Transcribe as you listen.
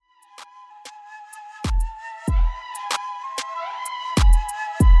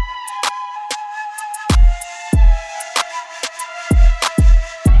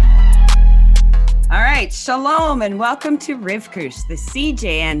right, shalom and welcome to Rivkush, the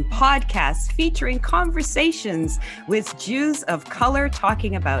CJN podcast featuring conversations with Jews of color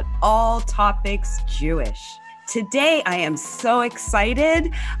talking about all topics Jewish. Today, I am so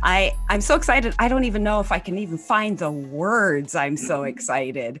excited. I'm so excited. I don't even know if I can even find the words. I'm so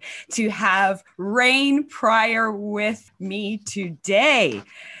excited to have Rain Pryor with me today.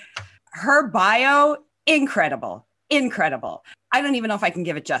 Her bio, incredible. I don't even know if I can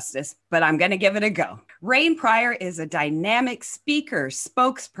give it justice, but I'm going to give it a go. Rain Pryor is a dynamic speaker,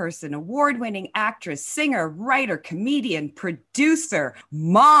 spokesperson, award-winning actress, singer, writer, comedian, producer,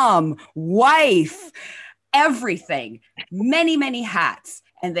 mom, wife, everything, many hats,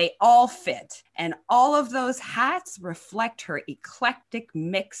 and they all fit. And all of those hats reflect her eclectic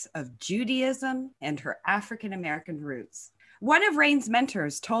mix of Judaism and her African-American roots. One of Rain's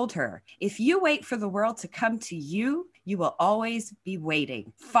mentors told her, if you wait for the world to come to you, you will always be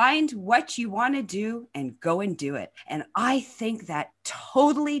waiting. Find what you want to do and go and do it. And I think that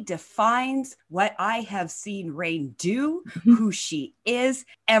totally defines what I have seen Rain do, who she is,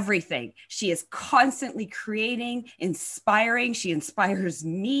 everything. She is constantly creating, inspiring. She inspires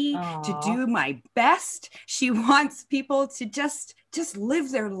me to do my best. She wants people to just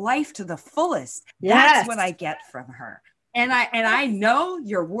live their life to the fullest. Yes. That's what I get from her. And I know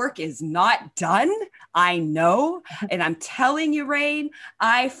your work is not done. I know. And I'm telling you, Rain,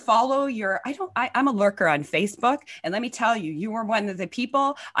 I follow I'm a lurker on Facebook. And let me tell you, you are one of the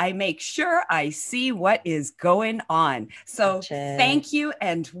people I make sure I see what is going on. So thank you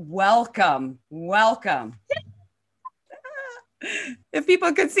and welcome. If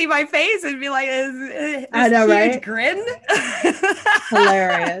people could see my face and be like, this I know, huge right? grin.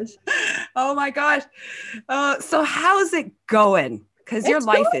 Hilarious. Oh my gosh. So how's it going? Because your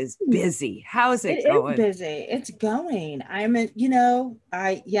life is busy. How's it going? It is busy. It's going. I'm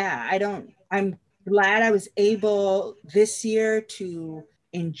glad I was able this year to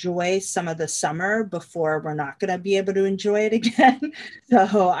enjoy some of the summer before we're not going to be able to enjoy it again.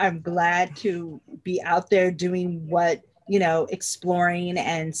 So I'm glad to be out there doing what, exploring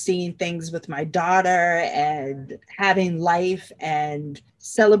and seeing things with my daughter and having life and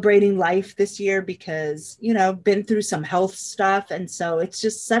celebrating life this year because, been through some health stuff. And so it's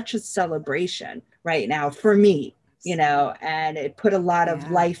just such a celebration right now for me, and it put a lot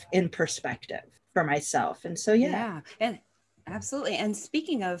of life in perspective for myself. And so, And absolutely. And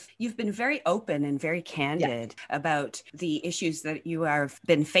speaking of, you've been very open and very candid about the issues that you have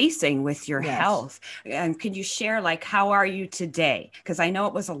been facing with your health. And can you share, how are you today? Because I know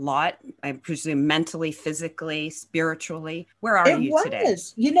it was a lot, I presume, mentally, physically, spiritually. Where are you today?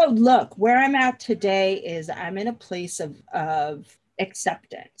 Look, where I'm at today is I'm in a place of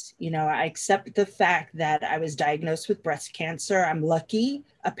acceptance. I accept the fact that I was diagnosed with breast cancer. I'm lucky.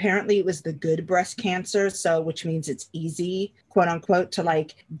 Apparently it was the good breast cancer. So, which means it's easy, quote unquote, to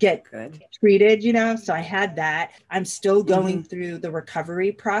get treated, So I had that. I'm still going through the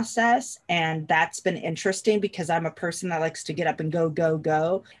recovery process. And that's been interesting because I'm a person that likes to get up and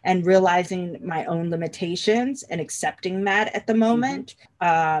go, and realizing my own limitations and accepting that at the moment.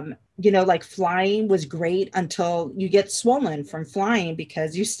 Flying was great until you get swollen from flying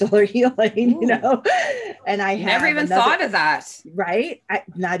because you still are healing, and I never even thought of that. Right.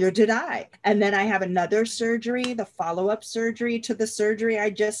 Neither did I. And then I have another surgery. The follow-up surgery to the surgery I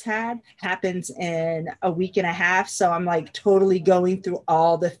just had happens in a week and a half. So I'm totally going through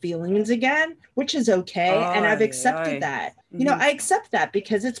all the feelings again, which is okay. And I've accepted that. I accept that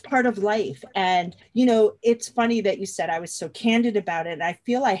because it's part of life. And, it's funny that you said I was so candid about it. And I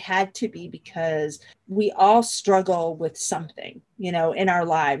feel I had to be because we all struggle with something, in our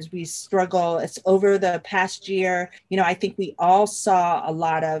lives. We struggle. It's over the past year. I think we all saw a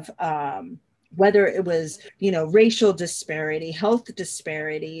lot of, whether it was, racial disparity, health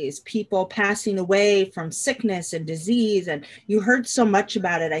disparities, people passing away from sickness and disease. And you heard so much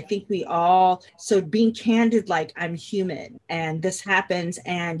about it. I think so being candid, I'm human and this happens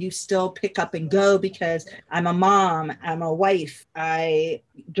and you still pick up and go because I'm a mom, I'm a wife, I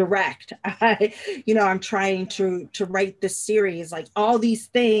direct, I'm trying to write this series, all these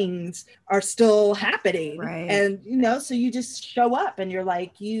things are still happening. Right. And, so you just show up and you're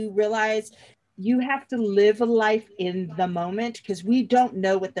you realize you have to live a life in the moment because we don't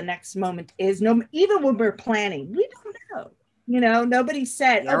know what the next moment is. No, even when we're planning, we don't know. Nobody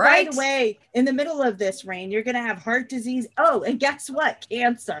said, You're oh, right. by the way, in the middle of this, Rain, you're going to have heart disease. Oh, and guess what?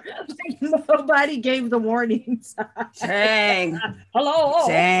 Cancer. Like, nobody gave the warnings. Dang. Hello.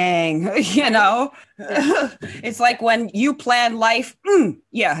 Dang. It's like when you plan life.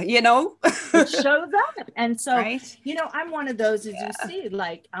 Yeah. It shows up. And so, right. I'm one of those, as you see,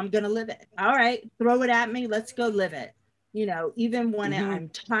 like, I'm going to live it. All right. Throw it at me. Let's go live it. Even when I'm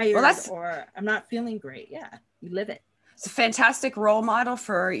tired or I'm not feeling great. Yeah. You live it. It's a fantastic role model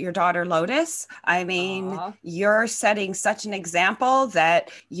for your daughter, Lotus. I mean, you're setting such an example that,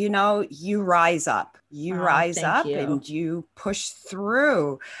 you rise up. You rise up and you push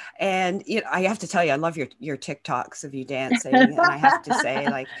through. And I have to tell you, I love your TikToks of you dancing. And I have to say,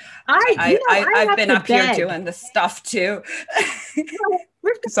 like, I've been up here doing this stuff too.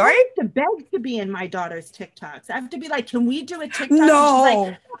 Sorry? I have to beg to be in my daughter's TikToks. I have to be like, can we do a TikTok? No. And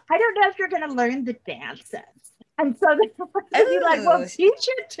she's like, I don't know if you're going to learn the dances. And so they have to be like, well, teach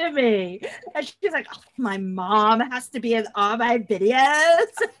it to me. And she's like, oh, my mom has to be in all my videos.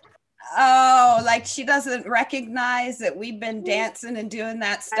 Oh, like she doesn't recognize that we've been dancing and doing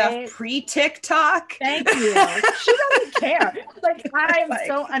that stuff pre-TikTok. Thank you. She doesn't care. Like, I'm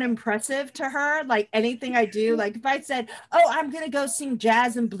so unimpressive to her. Like, anything I do, like if I said, oh, I'm going to go sing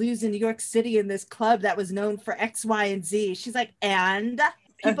jazz and blues in New York City in this club that was known for X, Y, and Z. She's like, and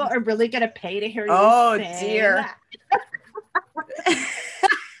people are really going to pay to hear you sing. Oh, dear.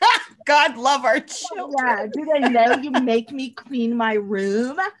 God love our children. Yeah. Do they know you make me clean my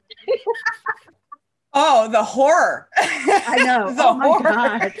room? Oh, the horror. I know. The horror.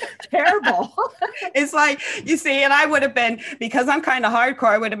 God. Terrible. It's like, you see, and I would have been, because I'm kind of hardcore,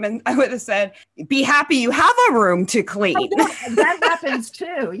 I would have said, be happy you have a room to clean. That happens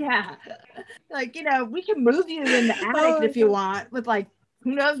too. Yeah. Like, we can move you in the attic if you want, with like,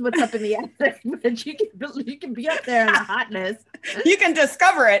 who knows what's up in the attic, but you can be up there in the hotness. You can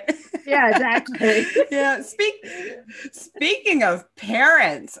discover it. Yeah, exactly. Yeah. Speaking of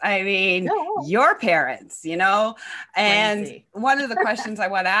parents, I mean, your parents, and Crazy. One of the questions I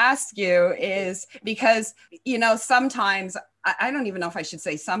want to ask you is because, sometimes, I don't even know if I should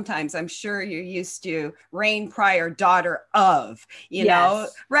say sometimes, I'm sure you're used to Rain Pryor, daughter of,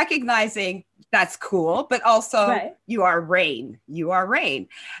 recognizing that's cool, but also you are Rain.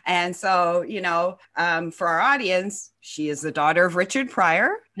 And so, for our audience, she is the daughter of Richard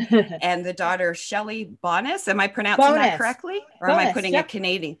Pryor and the daughter of Shelley Bonis. Am I pronouncing that correctly? Or am I putting a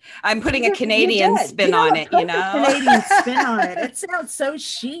Canadian? I'm putting a Canadian spin on it, Canadian spin on it. It sounds so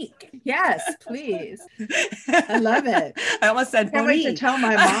chic. Yes, please. I love it. I almost said can't wait to tell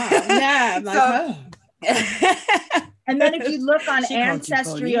my mom. Yeah, I'm like, oh. And then if you look on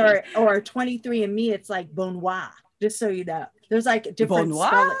Ancestry or 23andMe, it's like Bonois, just so you know. There's like different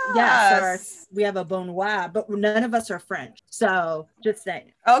spelling. Yes, we have a Bonois, but none of us are French. So just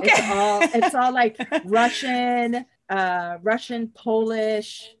saying. Okay. It's all like Russian,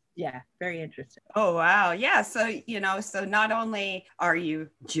 Polish. Yeah, very interesting. Oh, wow. Yeah. So, so not only are you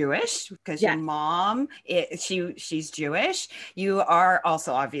Jewish, because your mom, she's Jewish, you are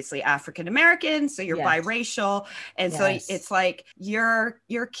also obviously African-American, so you're biracial. And so it's like you're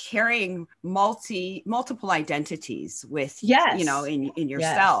carrying multiple identities with, in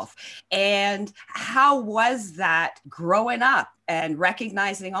yourself. And how was that growing up? And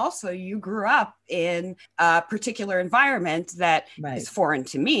recognizing also you grew up in a particular environment that is foreign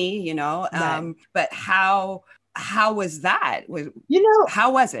to me, but how was that?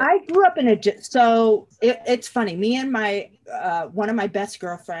 How was it? I grew up in it's funny. Me and my one of my best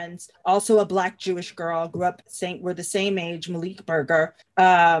girlfriends, also a Black Jewish girl, grew up we're the same age, Malik Berger.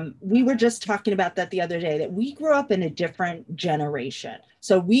 We were just talking about that the other day, that we grew up in a different generation.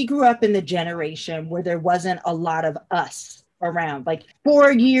 So we grew up in the generation where there wasn't a lot of us around, like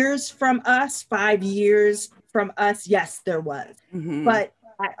 4 years from us, 5 years from us. Yes, there was. Mm-hmm. But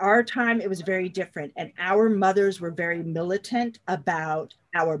at our time, it was very different. And our mothers were very militant about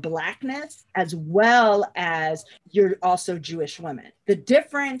our Blackness, as well as you're also Jewish women. The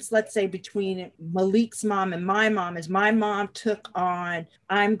difference, let's say, between Malik's mom and my mom is my mom took on,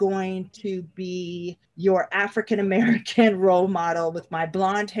 I'm going to be your African-American role model with my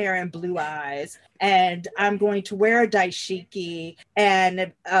blonde hair and blue eyes, and I'm going to wear a dashiki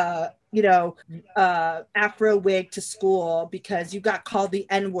and Afro wig to school because you got called the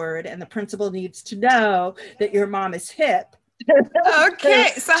N-word and the principal needs to know that your mom is hip.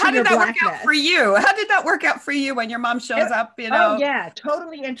 Okay, so how did that work out for you? How did that work out for you when your mom shows up? Oh yeah,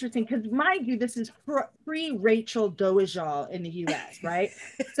 totally interesting. Because mind you, this is pre-Rachel Dolezal in the U.S., right?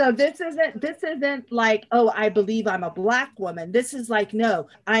 So this isn't like, oh, I believe I'm a Black woman. This is like, no,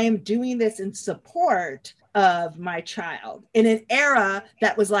 I am doing this in support of my child in an era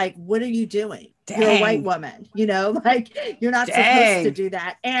that was like, what are you doing? Dang. You're a white woman, you know, like you're not Dang. supposed to do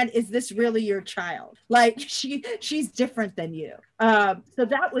that. And is this really your child? Like she's different than you. So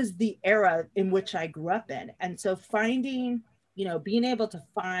that was the era in which I grew up in. And so finding, you know, being able to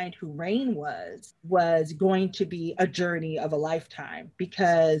find who Rain was going to be a journey of a lifetime,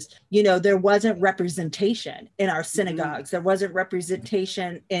 because, you know, there wasn't representation in our synagogues. There wasn't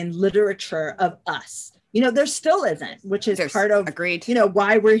representation in literature of us. You know, there still isn't, which is part of, agreed, you know,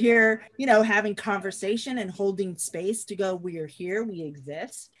 why we're here, you know, having conversation and holding space to go, we are here, we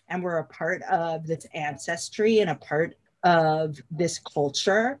exist, and we're a part of this ancestry and a part of this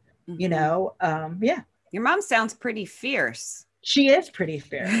culture, you know. Yeah. Your mom sounds pretty fierce. She is pretty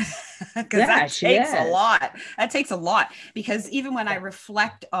fierce. Because that takes a lot. That takes a lot. Because even when I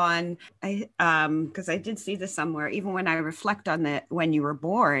reflect on, because I did see this somewhere, even when I reflect on when you were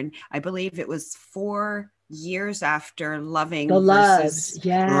born, I believe it was 4 years after Loving the versus, Loves.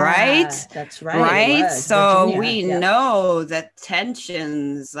 Yeah, right? That's right. Right. So Virginia. we know that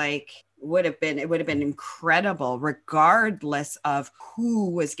tensions like it would have been incredible regardless of who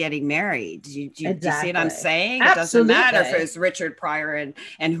was getting married. Do you see what I'm saying? Absolutely. It doesn't matter if it was Richard Pryor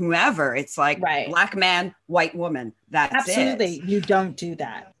and whoever. It's like Black man, white woman. That's absolutely it. You don't do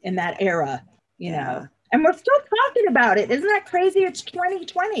that in that era, you know. And we're still talking about it. Isn't that crazy? It's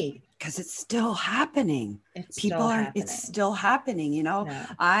 2020. Because it's still happening. It's still happening, you know.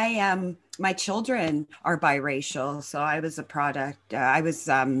 Yeah. My children are biracial, so I was a product. I was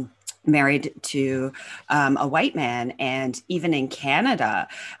married to a white man, and even in Canada,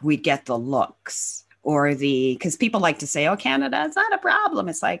 we'd get the looks or because people like to say, "Oh, Canada, it's not a problem."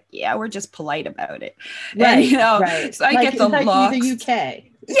 It's like, yeah, we're just polite about it, right? And, you know, right. so I get the looks. The UK.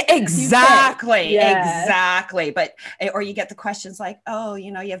 Yeah, exactly. Yes. Exactly. But, or you get the questions like, oh,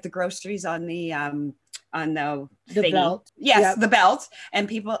 you know, you have the groceries on the belt. Yes, the belt. And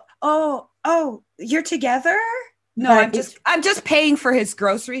people, oh, you're together? No, right. I'm just paying for his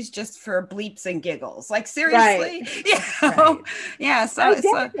groceries just for bleeps and giggles. Like, seriously? Right. Yeah. Right. Yeah. So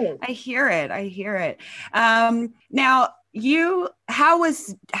I hear it. Now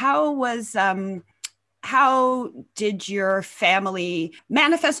how did your family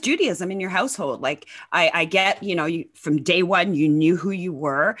manifest Judaism in your household? Like, I get, you know, from day one, you knew who you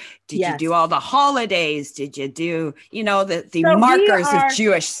were. Did you do all the holidays? Did you do, you know, the markers of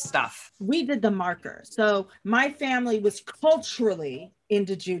Jewish stuff? We did the marker. So my family was culturally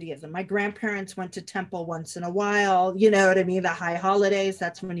into Judaism. My grandparents went to temple once in a while, you know what I mean? The high holidays,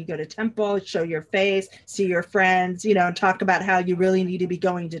 that's when you go to temple, show your face, see your friends, you know, and talk about how you really need to be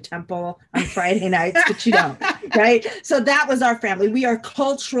going to temple on Friday nights, but you don't, right? So that was our family. We are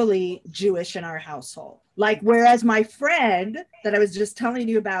culturally Jewish in our household. Like, whereas my friend that I was just telling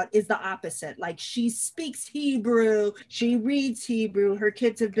you about is the opposite. Like, she speaks Hebrew, she reads Hebrew, her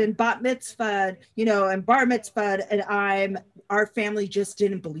kids have been bat mitzvahed, you know, and bar mitzvahed, and our family just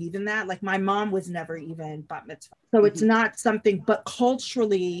didn't believe in that. Like, my mom was never even bat mitzvah. So it's not something, but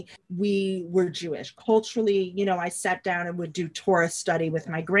culturally, we were Jewish. Culturally, you know, I sat down and would do Torah study with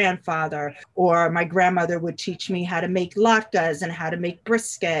my grandfather, or my grandmother would teach me how to make latkes and how to make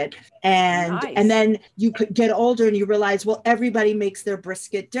brisket. And then you could get older and you realize, well, everybody makes their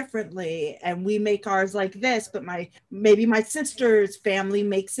brisket differently, and we make ours like this, but maybe my sister's family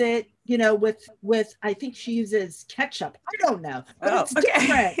makes it, you know, with I think she uses ketchup. I don't know, but it's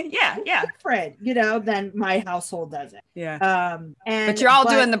different. Yeah. Different, you know, than my household does it. Yeah. But you're all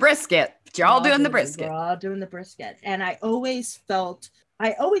doing the brisket. We're all doing the brisket. And I always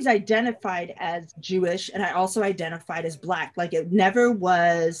identified as Jewish, and I also identified as Black. Like, it never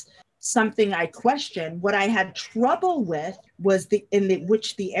was something I questioned. What I had trouble with was the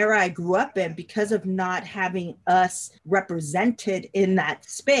era I grew up in, because of not having us represented in that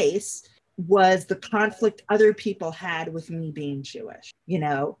space, was the conflict other people had with me being Jewish, you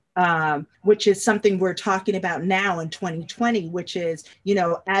know, which is something we're talking about now in 2020, which is, you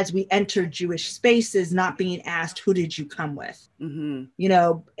know, as we enter Jewish spaces, not being asked, who did you come with? You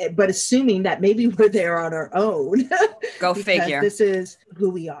know, but assuming that maybe we're there on our own. Go figure. This is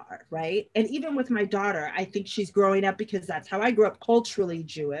who we are, right? And even with my daughter, I think she's growing up, because that's how I grew up, culturally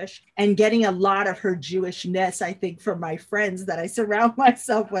Jewish, and getting a lot of her Jewishness, I think, from my friends that I surround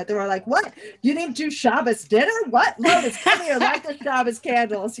myself with. They were like, what? You didn't do Shabbos dinner? What? Lotus, come here, light the Shabbos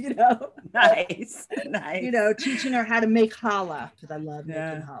candles. you know. Nice. Nice. You know, teaching her how to make challah, because I love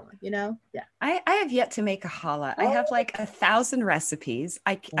making challah, you know? Yeah. I have yet to make a challah. I have like 1,000 recipes.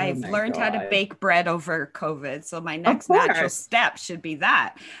 I've my learned how to God. bake bread over COVID. So my Of next natural course. step should be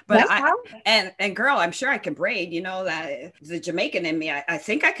that. But That's I how. and girl, I'm sure I can braid. You know that the Jamaican in me, I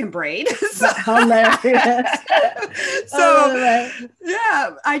think I can braid. So, Hilarious. so Right.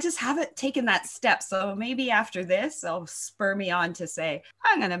 yeah, I just haven't taken that step. So maybe after this, it'll spur me on to say,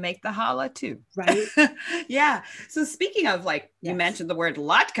 I'm gonna make the challah too. Right. Yeah. So speaking of, like, you Yes. mentioned the word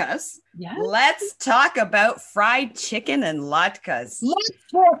latkes. Yes. Let's talk about fried chicken and latkes. Let's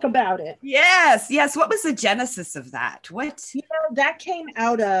talk about it. Yes, yes. What was the genesis of that? What? You know, that came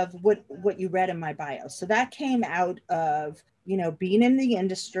out of what you read in my bio. So that came out of, you know, being in the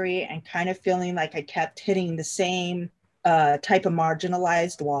industry and kind of feeling like I kept hitting the same type of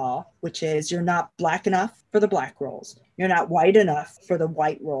marginalized wall, which is you're not Black enough for the Black roles. You're not white enough for the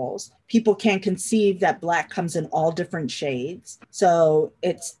white roles. People can't conceive that Black comes in all different shades. So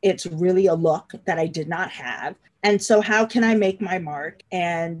it's really a look that I did not have. And so how can I make my mark?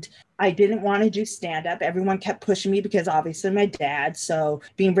 And I didn't want to do stand-up. Everyone kept pushing me because obviously my dad. So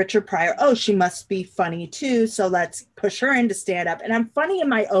being Richard Pryor, oh, she must be funny too. So let's push her into stand-up. And I'm funny in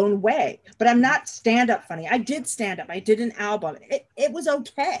my own way, but I'm not stand-up funny. I did stand-up. I did an album. It was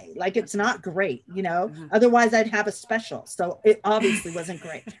okay. Like, it's not great, you know? Mhm. Otherwise I'd have a special. So it obviously wasn't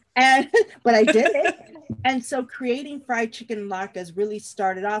great. But I did it. And so creating Fried Chicken and Latkes really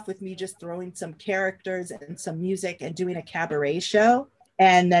started off with me just throwing some characters and some music and doing a cabaret show,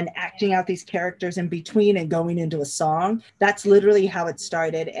 and then acting out these characters in between and going into a song. That's literally how it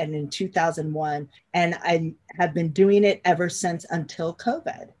started. And in 2001, and I have been doing it ever since until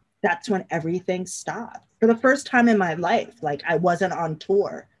COVID. That's when everything stopped. For the first time in my life, like, I wasn't on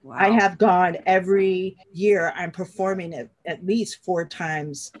tour. Wow. I have gone every year. I'm performing at least 4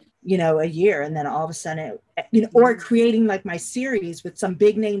 times, you know, a year. And then all of a sudden, you know, or creating like my series with some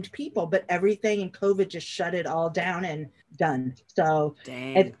big named people, but everything in COVID just shut it all down and done. So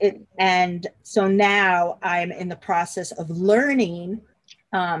and so now I'm in the process of learning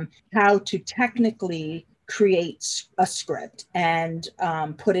how to technically create a script and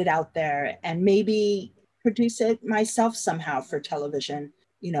put it out there and maybe produce it myself somehow for television,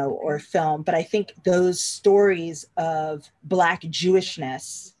 you know, or film. But I think those stories of Black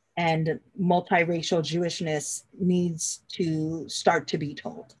Jewishness and multiracial Jewishness needs to start to be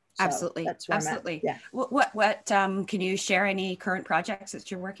told. So absolutely. That's where absolutely. I'm at. Yeah. What can you share any current projects that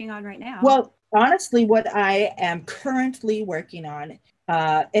you're working on right now? Well, honestly, what I am currently working on,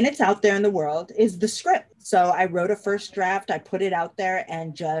 and it's out there in the world, is the script. So I wrote a first draft, I put it out there,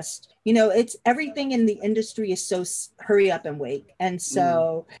 and just, you know, it's everything in the industry is so hurry up and wait. And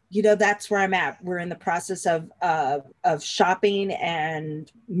so, you know, that's where I'm at. We're in the process of shopping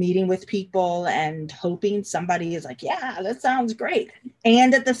and meeting with people and hoping somebody is like, yeah, that sounds great.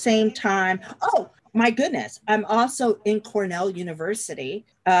 And at the same time, oh, my goodness, I'm also in Cornell University,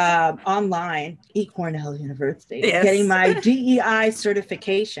 online, Cornell University, Yes. getting my DEI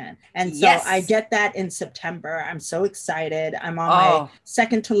certification. And so Yes. I get that in September. I'm so excited. I'm on my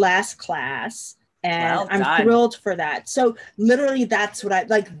second to last class. And Well I'm done. thrilled for that. So literally that's what I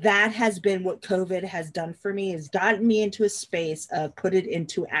like. That has been what COVID has done for me, is gotten me into a space of put it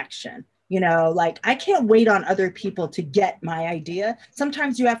into action. You know, like, I can't wait on other people to get my idea.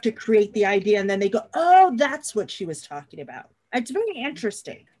 Sometimes you have to create the idea and then they go, oh, that's what she was talking about. It's very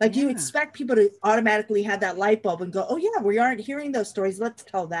interesting. Like, you expect people to automatically have that light bulb and go, oh yeah, we aren't hearing those stories. Let's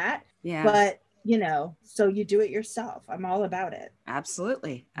tell that. Yeah. But, you know, so you do it yourself. I'm all about it.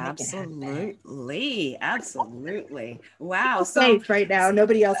 Absolutely. Make it happen. Absolutely. Absolutely. Wow. I'm safe right now.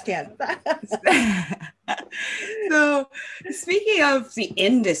 Nobody else can. So speaking of the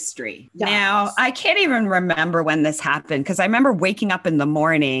industry, now I can't even remember when this happened, because I remember waking up in the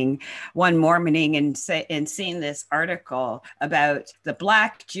morning one morning and seeing this article about the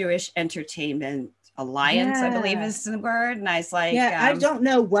Black Jewish Entertainment Alliance, I believe is the word. And I was like, I don't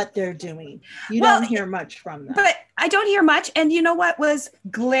know what they're doing. You don't hear much from them. But I don't hear much. And you know what was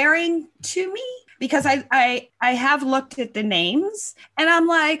glaring to me? Because I have looked at the names and I'm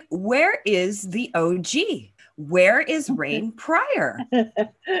like, where is the OG? Where is Rain Pryor?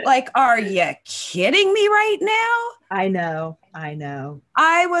 Like, are you kidding me right now? I know.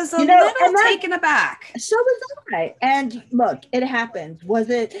 I was a little taken aback. So was I. And look, it happened. Was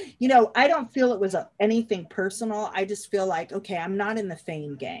it, you know, I don't feel it was anything personal. I just feel like, okay, I'm not in the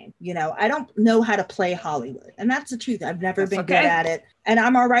fame game. You know, I don't know how to play Hollywood. And that's the truth. I've never been good at it. And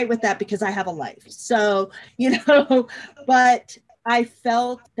I'm all right with that because I have a life. So, you know, but I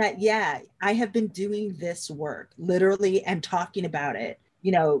felt that, yeah, I have been doing this work literally and talking about it,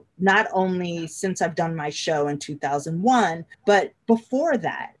 not only since I've done my show in 2001, but before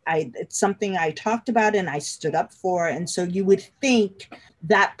that, it's something I talked about and I stood up for. And so you would think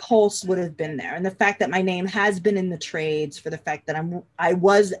that pulse would have been there. And the fact that my name has been in the trades, for the fact that I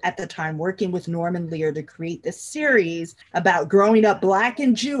was at the time working with Norman Lear to create this series about growing up Black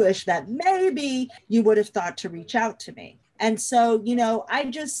and Jewish, that maybe you would have thought to reach out to me. And so,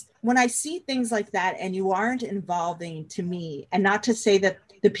 when I see things like that and you aren't involving, to me, and not to say that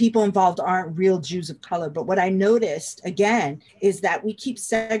the people involved aren't real Jews of color, but what I noticed again is that we keep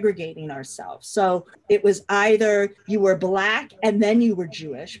segregating ourselves. So it was either you were Black and then you were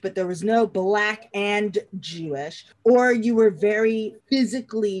Jewish, but there was no Black and Jewish, or you were very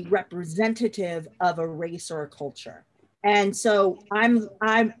physically representative of a race or a culture. And so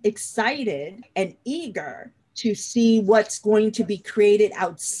I'm excited and eager to see what's going to be created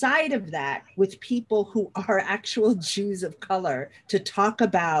outside of that with people who are actual Jews of color, to talk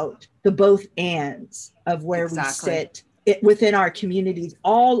about the both ands of where we sit within our communities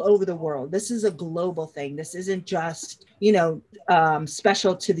all over the world. This is a global thing. This isn't just,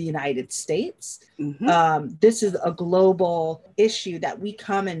 special to the United States. Mm-hmm. This is a global issue that we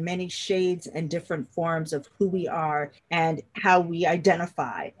come in many shades and different forms of who we are and how we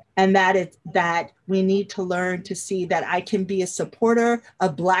identify. And that we need to learn to see that I can be a supporter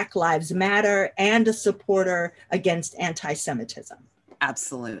of Black Lives Matter and a supporter against anti-Semitism.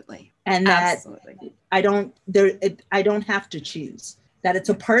 Absolutely. And that I don't have to choose. That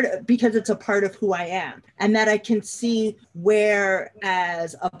it's because it's a part of who I am. And that I can see where,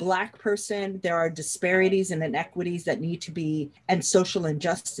 as a Black person, there are disparities and inequities that need to be, and social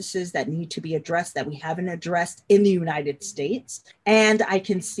injustices that need to be addressed that we haven't addressed in the United States. And I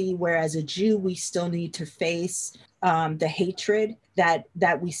can see where, as a Jew, we still need to face the hatred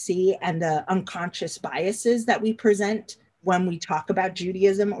that we see and the unconscious biases that we present when we talk about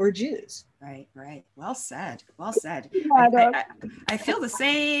Judaism or Jews. Right. Well said. I feel the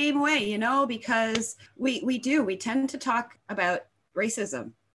same way, because we tend to talk about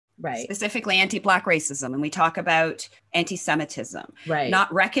racism, right? Specifically anti-Black racism. And we talk about anti-Semitism, right?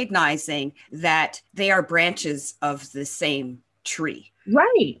 Not recognizing that they are branches of the same tree,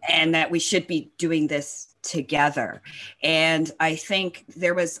 right? And that we should be doing this together. And I think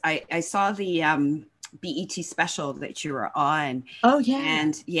I saw the, BET special that you were on. Oh yeah.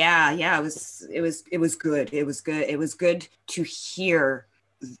 And it was good. It was good to hear.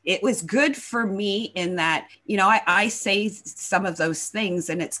 It was good for me in that, I say some of those things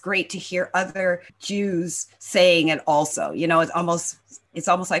and it's great to hear other Jews saying it also. It's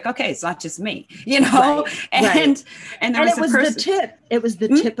almost like, okay, it's not just me, Right. And it was the tip. It was the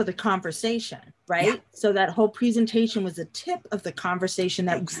tip of the conversation, right? Yeah. So that whole presentation was a tip of the conversation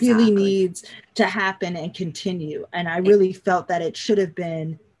that really needs to happen and continue. And I really felt that it should have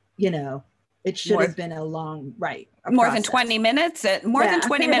been, it should have been a long, more than 20 minutes, than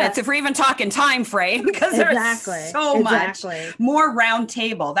 20 minutes, if we're even talking time frame, because there's so much more round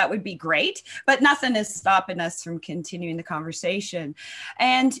table. That would be great, but nothing is stopping us from continuing the conversation.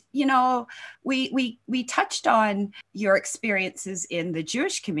 And, we touched on your experiences in the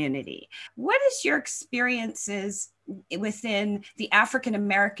Jewish community. What is your experiences within the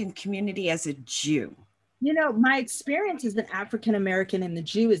African-American community as a Jew? My experience as an African-American and the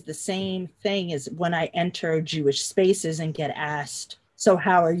Jew is the same thing as when I enter Jewish spaces and get asked, so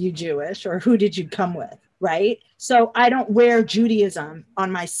how are you Jewish? Or who did you come with? Right? So I don't wear Judaism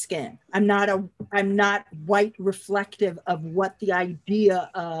on my skin. I'm not white reflective of what the idea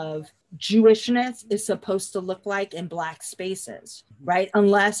of Jewishness is supposed to look like in Black spaces, right?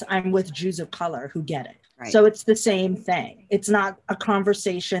 Unless I'm with Jews of color who get it. Right. So it's the same thing. It's not a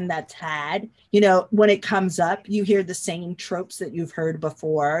conversation that's had, when it comes up, you hear the same tropes that you've heard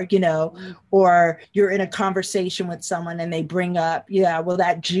before, or you're in a conversation with someone and they bring up,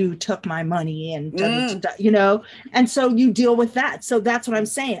 that Jew took my money and, and so you deal with that. So that's what I'm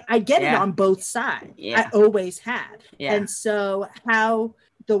saying. I get it on both sides. I always have. Yeah. And so how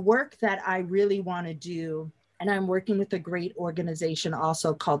the work that I really want to do, and I'm working with a great organization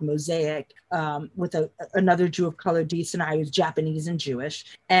also called Mosaic, with another Jew of color, Dee Sinai, who's Japanese and Jewish.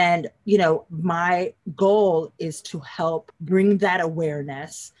 And, my goal is to help bring that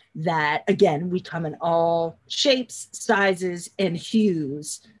awareness that, again, we come in all shapes, sizes, and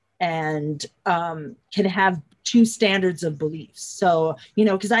hues, and can have two standards of beliefs. So,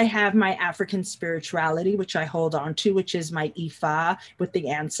 because I have my African spirituality, which I hold on to, which is my Ifa with the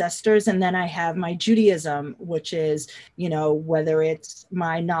ancestors. And then I have my Judaism, which is, whether it's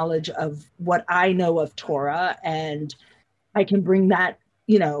my knowledge of what I know of Torah, and I can bring that,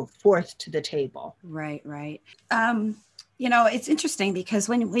 forth to the table. Right. It's interesting because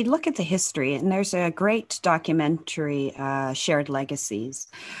when we look at the history, and there's a great documentary, Shared Legacies,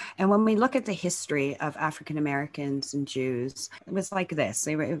 and when we look at the history of African Americans and Jews, it was like this.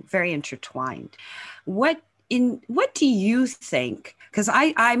 They were very intertwined. What do you think? Because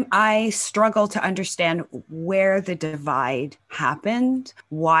I struggle to understand where the divide happened,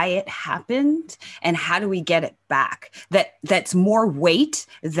 why it happened, and how do we get it back? That's more weight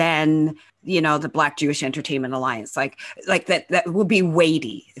than the Black Jewish Entertainment Alliance, like that would be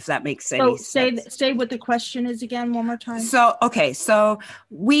weighty, if that makes any sense. Say what the question is again, one more time. So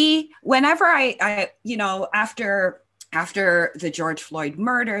whenever I after the George Floyd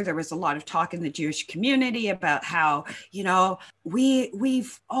murder, there was a lot of talk in the Jewish community about how,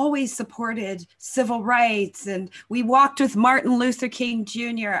 we've always supported civil rights and we walked with Martin Luther King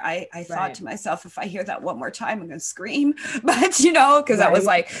Jr. I thought to myself, if I hear that one more time, I'm going to scream. But, because that was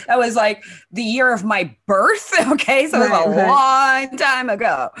like the year of my birth. Okay. So it was a long time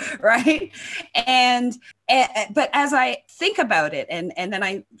ago. Right. But as I think about it, and then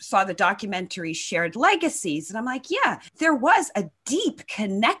I saw the documentary Shared Legacies, and I'm like, yeah, there was a deep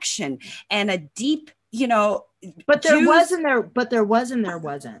connection and a deep, but there was and there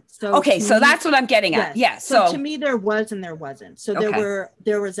wasn't. So okay, so that's what I'm getting at. Yes. So to me, there was and there wasn't. So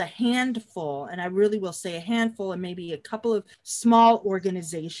there was a handful, and I really will say a handful, and maybe a couple of small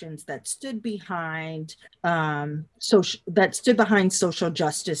organizations that stood behind social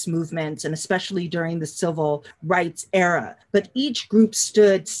justice movements, and especially during the civil rights era. But each group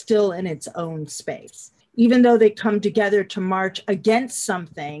stood still in its own space. Even though they come together to march against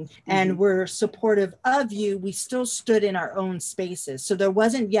something and were supportive of you, we still stood in our own spaces. So there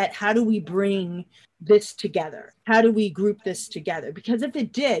wasn't yet, how do we bring this together? How do we group this together? Because if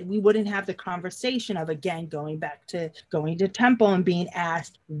it did, we wouldn't have the conversation of, again, going to temple and being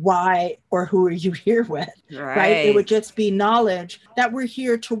asked why or who are you here with, right? It would just be knowledge that we're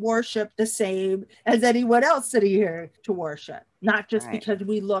here to worship the same as anyone else sitting here to worship, not just because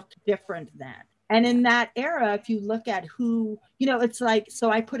we look different than. And in that era, if you look at who, it's like, so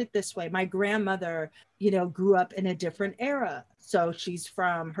I put it this way, my grandmother, grew up in a different era. So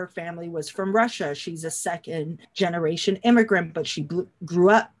her family was from Russia. She's a second generation immigrant, but she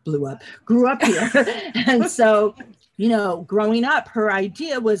grew up here. And so, growing up, her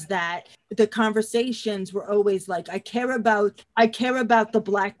idea was that the conversations were always like, I care about the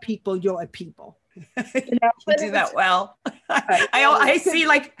Black people, you're a people. You do that well. I see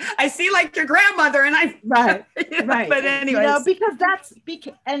like your grandmother, and I right. But anyways,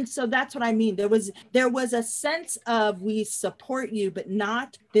 and so that's what I mean. There was a sense of we support you, but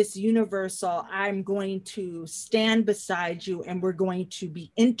not this universal. I'm going to stand beside you, and we're going to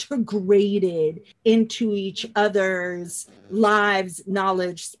be integrated into each other's lives,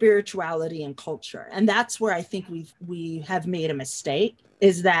 knowledge, spirituality, and culture. And that's where I think we have made a mistake.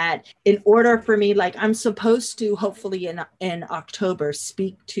 Is that in order for me, like I'm supposed to hopefully in October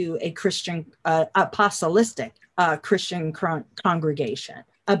speak to a Christian apostolistic Christian congregation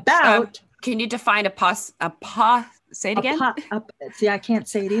about. Can you define say it again? See, I can't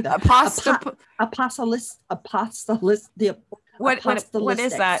say it either. What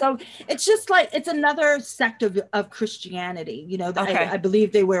is that? So it's just like, it's another sect of Christianity. I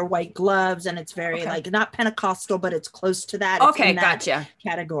believe they wear white gloves, and it's very like not Pentecostal, but it's close to that. It's in that gotcha.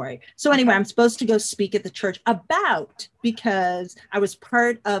 Category. So anyway, I'm supposed to go speak at the church because I was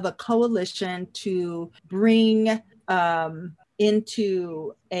part of a coalition to bring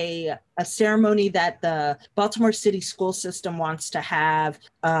into a ceremony that the Baltimore City school system wants to have,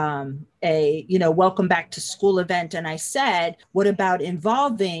 a welcome back to school event. And I said, what about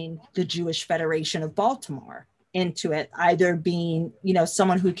involving the Jewish Federation of Baltimore into it, either being,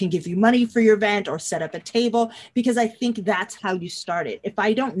 someone who can give you money for your event or set up a table, because I think that's how you start it. If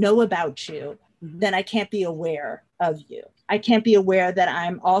I don't know about you, then I can't be aware of you. I can't be aware that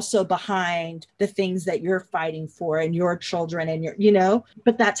I'm also behind the things that you're fighting for and your children and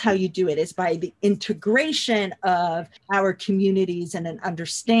but that's how you do it, is by the integration of our communities and an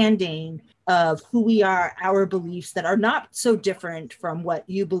understanding of who we are, our beliefs that are not so different from what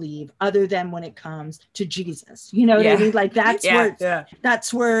you believe, other than when it comes to Jesus. You know what I mean? Like that's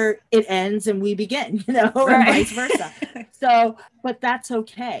where it ends and we begin, and vice versa. So, but that's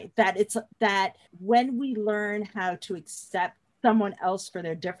okay. That when we learn how to accept someone else for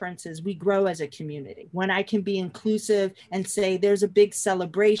their differences, we grow as a community. When I can be inclusive and say there's a big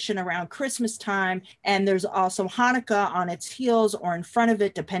celebration around Christmas time, and there's also Hanukkah on its heels or in front of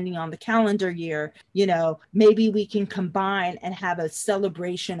it, depending on the calendar year, maybe we can combine and have a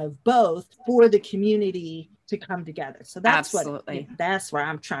celebration of both for the community to come together. So that's Absolutely. that's where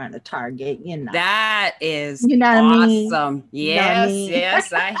I'm trying to target, That is you know what awesome. I mean? Yes,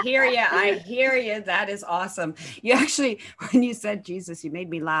 yes. I hear you. I hear you. That is awesome. You actually, when you said Jesus, you made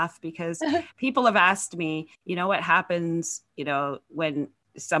me laugh because people have asked me, what happens, when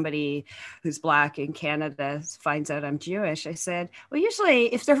somebody who's Black in Canada finds out I'm Jewish. I said, well, usually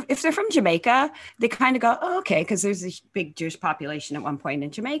if they're from Jamaica, they kind of go, oh, okay, because there's a big Jewish population at one point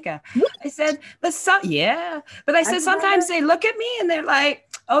in Jamaica. I said, but I said sometimes they look at me and they're like,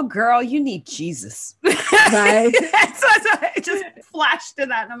 oh, girl, you need Jesus. Right. So I just flashed to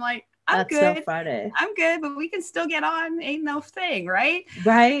that, and I'm like, I'm good. That's so funny. I'm good, but we can still get on. Ain't no thing, right?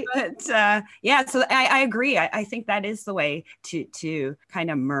 Right. But so I agree. I think that is the way to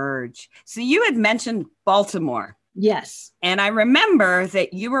kind of merge. So you had mentioned Baltimore. Yes. And I remember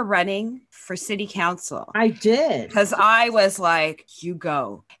that you were running for city council. I did. Because I was like, you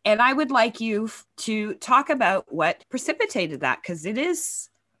go. And I would like you to talk about what precipitated that, because it is,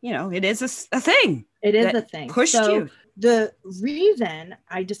 it is a thing. It is a thing. Pushed you. The reason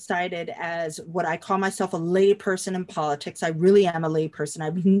I decided, as what I call myself, a lay person in politics, I really am a lay person. I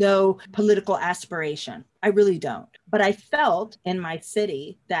have no political aspiration. I really don't. But I felt in my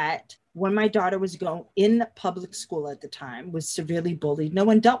city that when my daughter was going in public school at the time, was severely bullied, no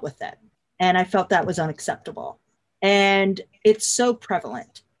one dealt with it. And I felt that was unacceptable. And it's so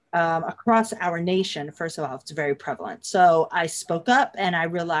prevalent. Across our nation. First of all, it's very prevalent. So I spoke up and I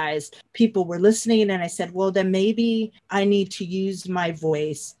realized people were listening, and I said, well, then maybe I need to use my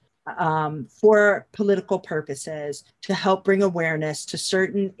voice for political purposes to help bring awareness to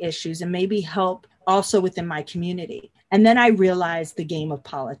certain issues and maybe help also within my community. And then I realized the game of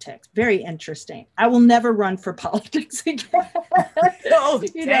politics. Very interesting. I will never run for politics again. Oh,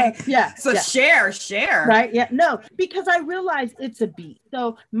 yeah. So yeah. share. Right. Yeah. No, because I realize it's a beat.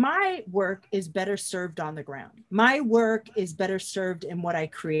 So my work is better served on the ground. My work is better served in what I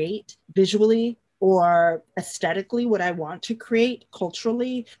create visually or aesthetically, what I want to create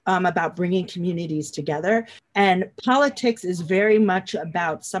culturally, about bringing communities together. And politics is very much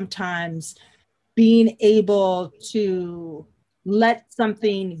about sometimes being able to let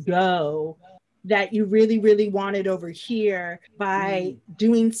something go that you really, really wanted over here by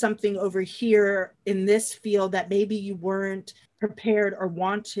doing something over here in this field that maybe you weren't prepared or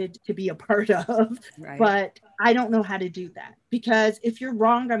wanted to be a part of. Right. But I don't know how to do that, because if you're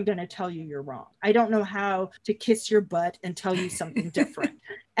wrong, I'm going to tell you you're wrong. I don't know how to kiss your butt and tell you something different.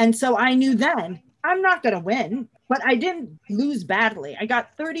 And so I knew then I'm not going to win, but I didn't lose badly. I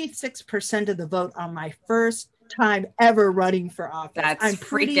got 36% of the vote on my first time ever running for office. That's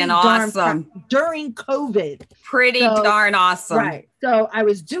freaking awesome. During COVID. Pretty darn awesome. Right. So I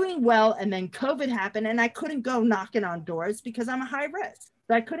was doing well, and then COVID happened, and I couldn't go knocking on doors because I'm a high risk.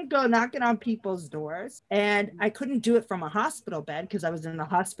 So I couldn't go knocking on people's doors, and I couldn't do it from a hospital bed because I was in the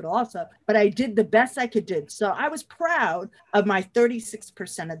hospital also, but I did the best I could do. So I was proud of my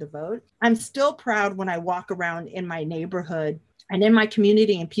 36% of the vote. I'm still proud when I walk around in my neighborhood and in my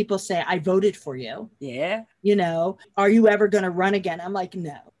community and people say, I voted for you. Yeah. Are you ever going to run again? I'm like,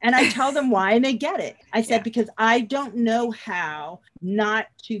 no. And I tell them why, and they get it. I said, because I don't know how not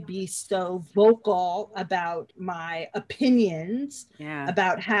to be so vocal about my opinions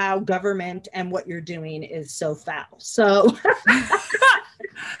about how government and what you're doing is so foul. So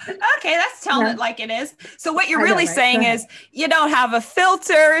okay, that's telling it like it is. So what you're really saying is you don't have a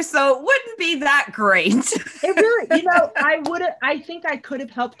filter, so it wouldn't be that great. It really, I think I could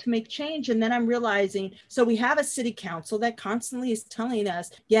have helped to make change. And then I'm realizing, so we have a city council that constantly is telling us,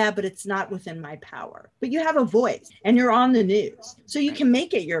 yeah, but it's not within my power. But you have a voice and you're on the news, so you can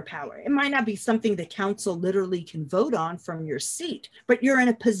make it your power. It might not be something the council literally can vote on from your seat, but you're in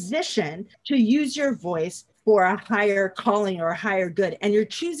a position to use your voice for a higher calling or a higher good, and you're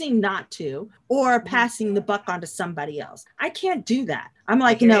choosing not to, or passing the buck on to somebody else. I can't do that. I'm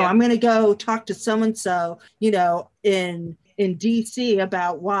like, no, I'm going to go talk to so-and-so, in DC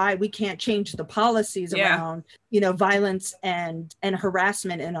about why we can't change the policies around, violence and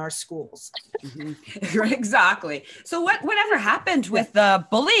harassment in our schools. Exactly. So whatever happened with the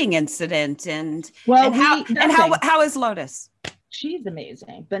bullying incident and how is Lotus? She's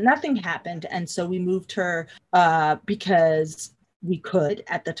amazing, but nothing happened. And so we moved her because we could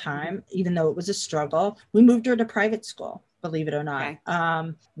at the time, even though it was a struggle. We moved her to private school, believe it or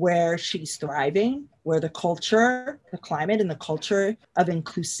not, where she's thriving. where the culture, the climate and the culture of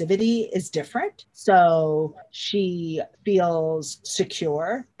inclusivity is different. So she feels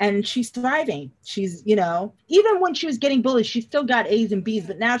secure and she's thriving. She's, even when she was getting bullied, she still got A's and B's,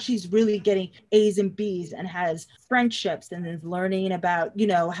 but now she's really getting A's and B's and has friendships and is learning about,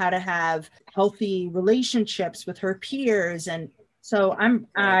 how to have healthy relationships with her peers. And so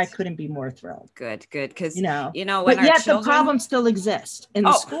I couldn't be more thrilled. Good. Because, when but yet children... the problem still exists in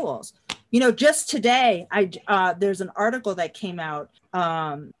the schools. Just today, there's an article that came out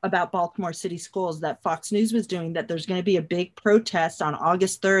about Baltimore City Schools that Fox News was doing, that there's going to be a big protest on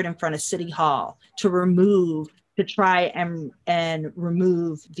August 3rd in front of City Hall to try and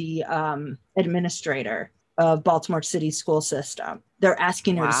remove the administrator of Baltimore City school system. They're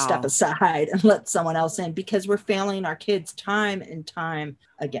asking her to step aside and let someone else in because we're failing our kids time and time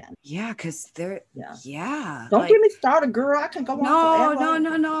again. Yeah, because they're Don't get me started, girl. I can go on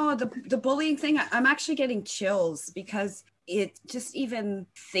forever. No. The bullying thing, I'm actually getting chills because it just, even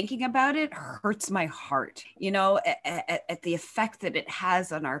thinking about it, hurts my heart, at the effect that it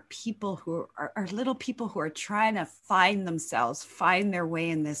has on our people who are little people who are trying to find themselves, find their way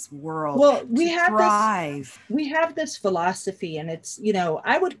in this world. Well, we have this philosophy, and it's,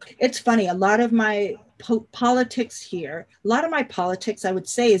 it's funny. A lot of my politics, I would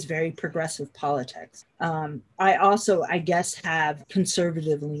say, is very progressive politics. I also, I guess, have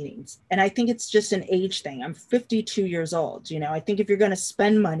conservative leanings. And I think it's just an age thing. I'm 52 years old. I think if you're going to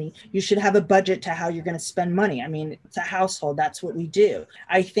spend money, you should have a budget to how you're going to spend money. I mean, it's a household. That's what we do.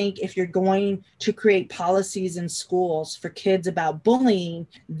 I think if you're going to create policies in schools for kids about bullying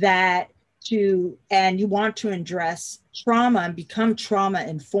and you want to address trauma and become trauma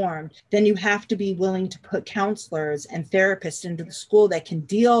informed, then you have to be willing to put counselors and therapists into the school that can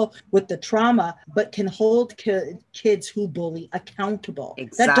deal with the trauma, but can hold kids who bully accountable.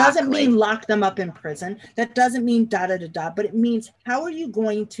 Exactly. That doesn't mean lock them up in prison. That doesn't mean but it means, how are you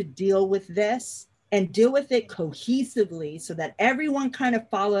going to deal with this and deal with it cohesively so that everyone kind of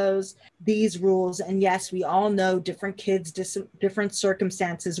follows these rules? And yes, we all know different kids, different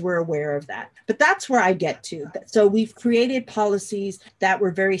circumstances. We're aware of that. But that's where I get to. So we've created policies that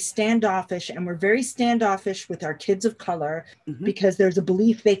were very standoffish, and we're very standoffish with our kids of color because there's a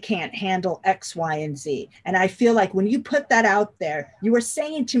belief they can't handle X, Y, and Z. And I feel like when you put that out there, you are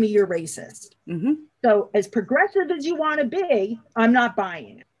saying to me you're racist. So as progressive as you want to be, I'm not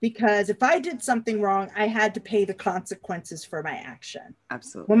buying it. Because if I did something wrong, I had to pay the consequences for my action.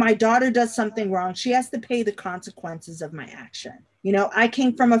 Absolutely. When my daughter does something wrong, she has to pay the consequences of my action. I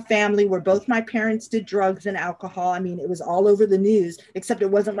came from a family where both my parents did drugs and alcohol. I mean, it was all over the news, except it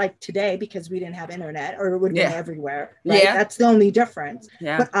wasn't like today because we didn't have internet, or it would have been everywhere. Right? Yeah. That's the only difference.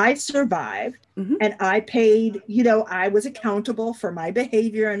 Yeah. But I survived and I paid, I was accountable for my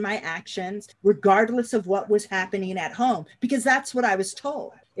behavior and my actions, regardless of what was happening at home, because that's what I was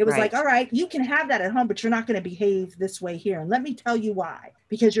told. It was like, all right, you can have that at home, but you're not going to behave this way here. And let me tell you why.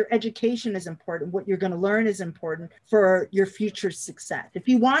 Because your education is important. What you're going to learn is important for your future success. If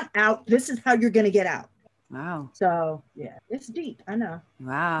you want out, this is how you're going to get out. Wow. So, yeah, it's deep. I know.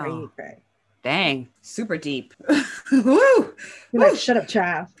 Wow. Great. Dang, super deep. Woo! You're like, shut up,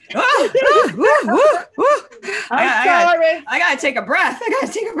 child. I'm sorry. I gotta take a breath.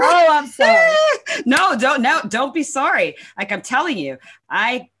 Oh, I'm sorry. No, don't be sorry. Like, I'm telling you,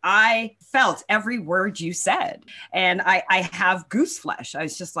 I felt every word you said, and I have goose flesh. I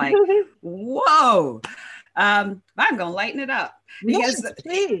was just like, whoa. I'm gonna lighten it up because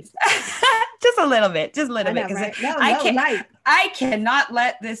please. just a little bit, because right? I cannot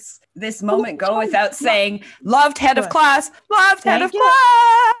let this moment go without saying, loved head of class.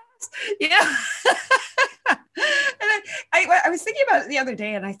 Yeah. And I was thinking about it the other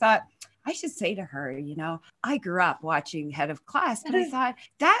day, and I thought, I should say to her, I grew up watching Head of Class, and I thought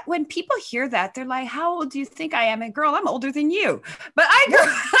that when people hear that, they're like, how old do you think I am? And girl, I'm older than you. But I grew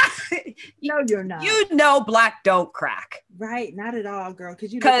No, you're not. Black don't crack. Like, not at all, girl.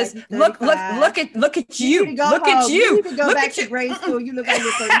 Because look at you. Look at you. You need to go back to grade school. You look like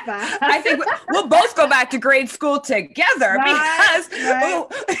you're 35. I think we'll both go back to grade school together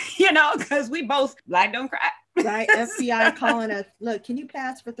because we both Black don't crack. Right, FBI calling us. Look, can you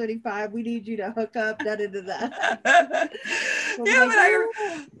pass for 35? We need you to hook up. Da da da da.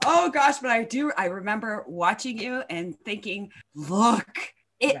 I remember watching you and thinking, look,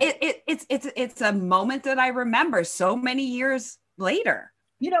 it's a moment that I remember so many years later.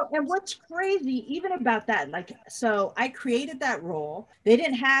 And what's crazy even about that, so I created that role. They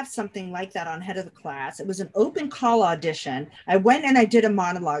didn't have something like that on Head of the Class. It was an open call audition. I went and I did a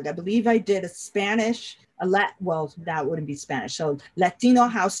monologue. I believe I did a Spanish well, that wouldn't be Spanish. So Latino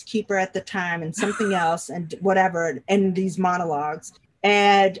housekeeper at the time and something else and whatever, and these monologues.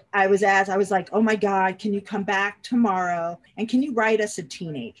 And I was like, oh my God, can you come back tomorrow? And can you write us a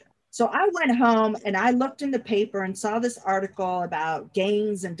teenager? So I went home and I looked in the paper and saw this article about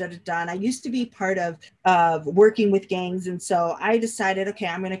gangs and da-da-da. And I used to be part of working with gangs. And so I decided, okay,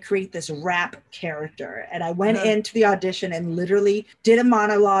 I'm going to create this rap character. And I went into the audition and literally did a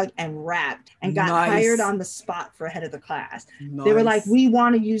monologue and rapped and got hired on the spot for head of the class. They were like, we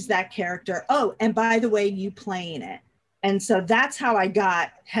want to use that character. Oh, and by the way, you playing it. And so that's how I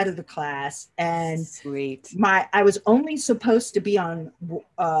got head of the class. And sweet. I was only supposed to be on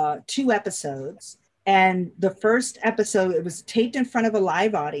 2 episodes. And the first episode, it was taped in front of a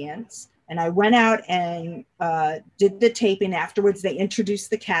live audience. And I went out and did the taping. Afterwards, they introduced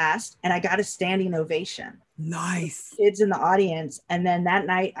the cast and I got a standing ovation. Nice. Kids in the audience. And then that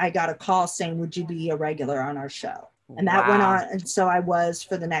night I got a call saying, would you be a regular on our show? And that went on. And so I was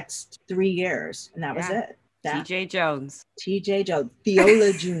for the next 3 years. And that was it. TJ Jones. TJ Jones.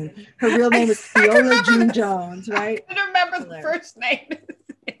 Theola June. Her real name was Theola June Jones, right? I remember the first name.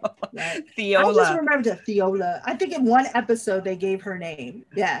 Right. Theola. I just remember Theola. I think in one episode they gave her name.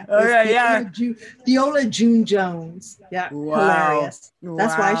 Yeah. Okay, Theola June Jones. Yeah. Wow. Hilarious.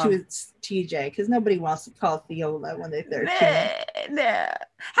 That's why she was TJ, because nobody wants to call Theola when they're 13. Nah.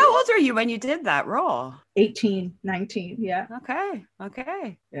 How old were you when you did that role? 18, 19. Yeah.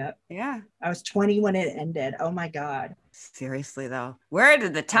 Okay. Yeah. I was 20 when it ended. Oh my God. Seriously though, where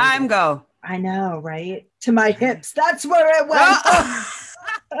did the time go? I know, right? To my hips. That's where it went.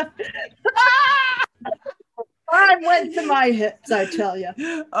 I went to my hips, I tell you.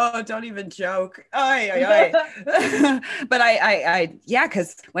 Oh, don't even joke. But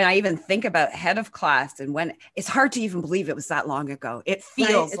because when I even think about head of class and when it's hard to even believe it was that long ago. It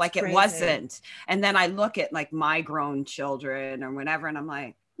feels like it wasn't. And then I look at like my grown children or whatever, and I'm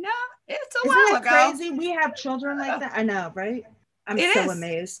like, no, it's a while ago. Crazy? We have children like that. I know, right? I'm so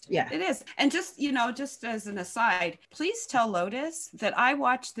amazed. Yeah, it is. And just as an aside, please tell Lotus that I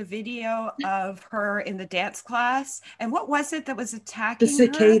watched the video of her in the dance class. And what was it that was attacking the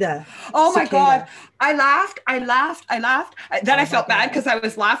cicada? Her? Oh my God. I laughed. Then I felt bad because I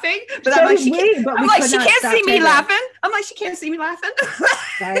was laughing. But I'm like, she can't see me laughing. I'm like, she can't see me laughing.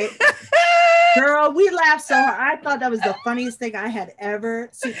 Right. Girl, we laughed so hard. I thought that was the funniest thing I had ever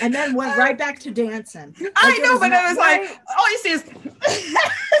seen. And then went right back to dancing. I know, but I was like, all you see is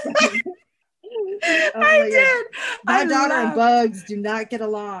I did. My daughter and Bugs do not get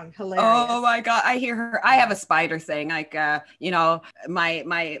along. Hilarious. Oh my God. I hear her. I have a spider thing. Like,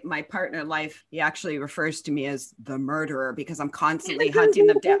 my partner in life, he actually refers to me as the murderer because I'm constantly hunting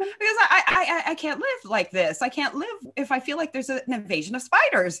them down because I can't live like this. I can't live if I feel like there's an invasion of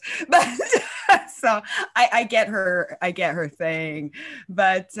spiders. But so I get her thing.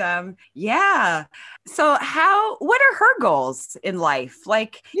 But yeah. So what are her goals in life?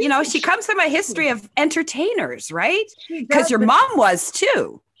 Like, she comes from a history of entertainers, right? Because your mom was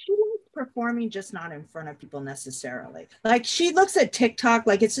too. She likes performing, just not in front of people necessarily. Like she looks at TikTok,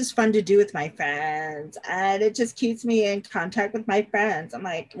 like it's just fun to do with my friends. And it just keeps me in contact with my friends. I'm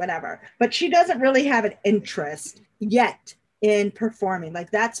like, whatever. But she doesn't really have an interest yet in performing.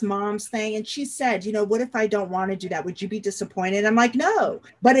 Like that's mom's thing. And she said, what if I don't want to do that? Would you be disappointed? I'm like, no,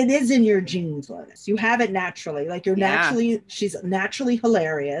 but it is in your genes, Lotus. You have it naturally. Like she's naturally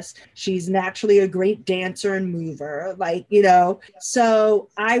hilarious. She's naturally a great dancer and mover. Like, so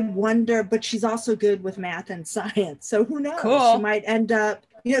I wonder, but she's also good with math and science. So who knows? Cool. She might end up,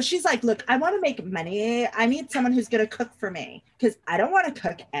 she's like, look, I want to make money. I need someone who's going to cook for me because I don't want to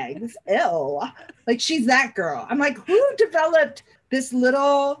cook eggs. Ew. Like she's that girl. I'm like, who developed this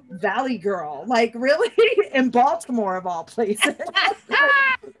little valley girl? Like really in Baltimore of all places.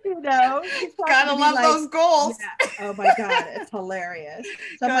 Gotta love those goals. Yeah. Oh my God, it's hilarious.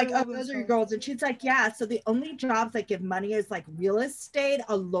 So I'm like, oh, those are your goals. And she's like, yeah. So the only jobs that give money is like real estate,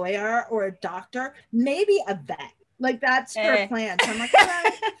 a lawyer or a doctor, maybe a vet. Like that's her plan. So I'm like,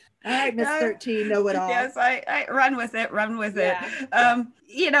 all right, Miss 13, know it all. Yes, I run with it.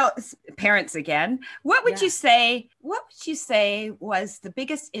 Parents again. What would you say was the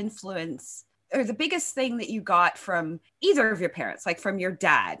biggest influence or the biggest thing that you got from either of your parents, like from your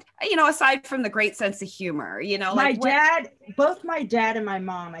dad, aside from the great sense of humor, both my dad and my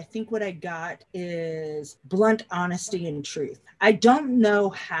mom, I think what I got is blunt honesty and truth. I don't know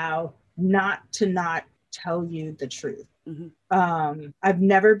how not tell you the truth. Mm-hmm. I've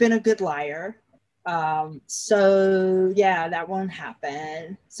never been a good liar. So yeah, that won't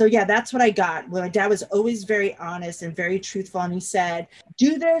happen. So yeah, that's what I got. Well, my dad was always very honest and very truthful. And he said,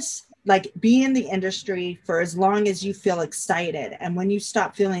 do this like be in the industry for as long as you feel excited. And when you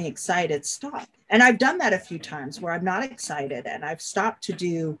stop feeling excited, stop. And I've done that a few times where I'm not excited and I've stopped to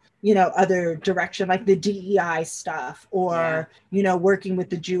do, other direction, like the DEI stuff or, working with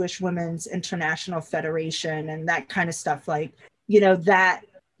the Jewish Women's International Federation and that kind of stuff. Like, that.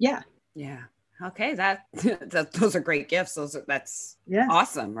 Yeah. Yeah. Okay. Those are great gifts. That's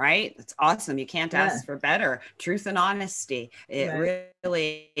awesome, right? It's awesome. You can't ask for better. Truth and honesty. It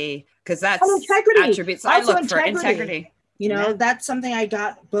really, because that's integrity. Attributes. Also I look for integrity. That's something I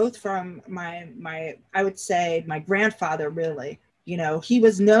got both from my I would say my grandfather, really. He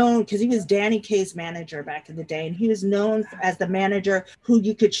was known because he was Danny Kaye's manager back in the day. And he was known as the manager who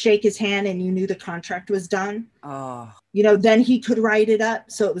you could shake his hand and you knew the contract was done. Oh. Then he could write it up.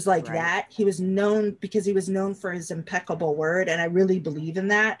 So it was like that. He was known because he was known for his impeccable word. And I really believe in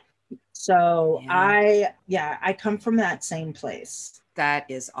that. So I come from that same place. That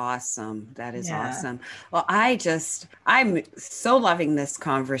is awesome. That is awesome. Well, I'm so loving this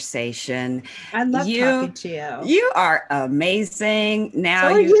conversation. I love talking to you. You are amazing. Now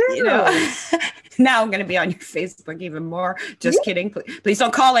so you know, now I'm going to be on your Facebook even more. Just kidding. Please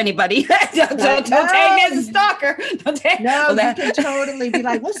don't call anybody. don't tag me as a stalker. You can totally be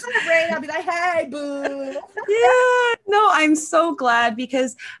like, what's up, Ray? I'll be like, hey, boo. No, I'm so glad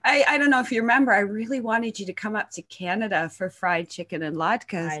because I don't know if you remember, I really wanted you to come up to Canada for fried chicken and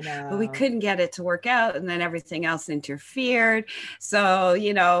latkes. I know. But we couldn't get it to work out and then everything else interfered.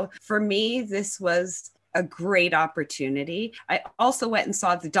 So, for me, this was a great opportunity. I also went and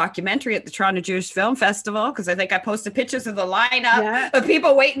saw the documentary at the Toronto Jewish Film Festival because I think I posted pictures of the lineup of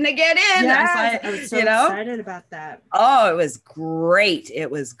people waiting to get in. I was so excited about that. Oh, it was great.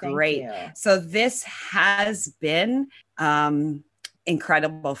 It was great. Thank you. So this has been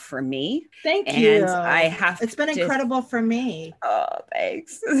incredible for me. Thank you. And it's been incredible for me. Oh,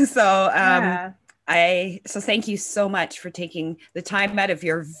 thanks. So so thank you so much for taking the time out of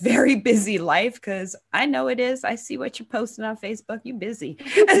your very busy life, because I know it is. I see what you're posting on Facebook. You're busy.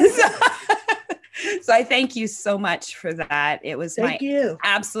 So I thank you so much for that. It was my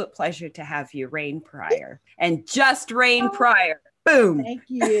absolute pleasure to have you, Rain Pryor. And just Rain Pryor. Boom. Thank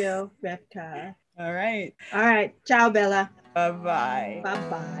you, Rivka. All right. All right. Ciao, Bella. Bye-bye.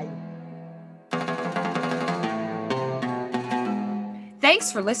 Bye-bye.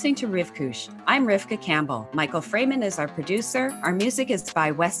 Thanks for listening to Rivkush. I'm Rivka Campbell. Michael Freeman is our producer. Our music is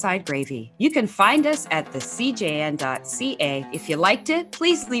by Westside Gravy. You can find us at thecjn.ca. If you liked it,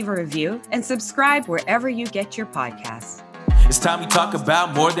 please leave a review and subscribe wherever you get your podcasts. It's time we talk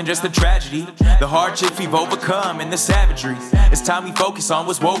about more than just the tragedy, the hardships we've overcome and the savagery. It's time we focus on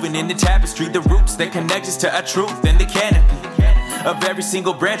what's woven in the tapestry, the roots that connect us to our truth and the canopy of every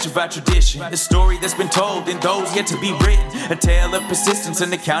single branch of our tradition. The story that's been told and those yet to be written. A tale of persistence,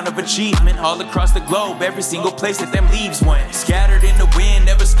 an account of achievement. All across the globe, every single place that them leaves went. Scattered in the wind,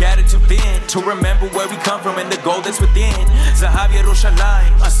 never scattered too thin. To remember where we come from and the goal that's within. Zahav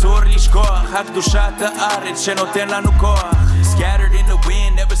Yerushalayim, Asur Lishkoach, Hakdushat Haaretz, Shenoten Lanu Koach. Scattered in the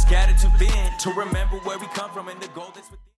wind, never scattered too thin. To remember where we come from and the goal that's within.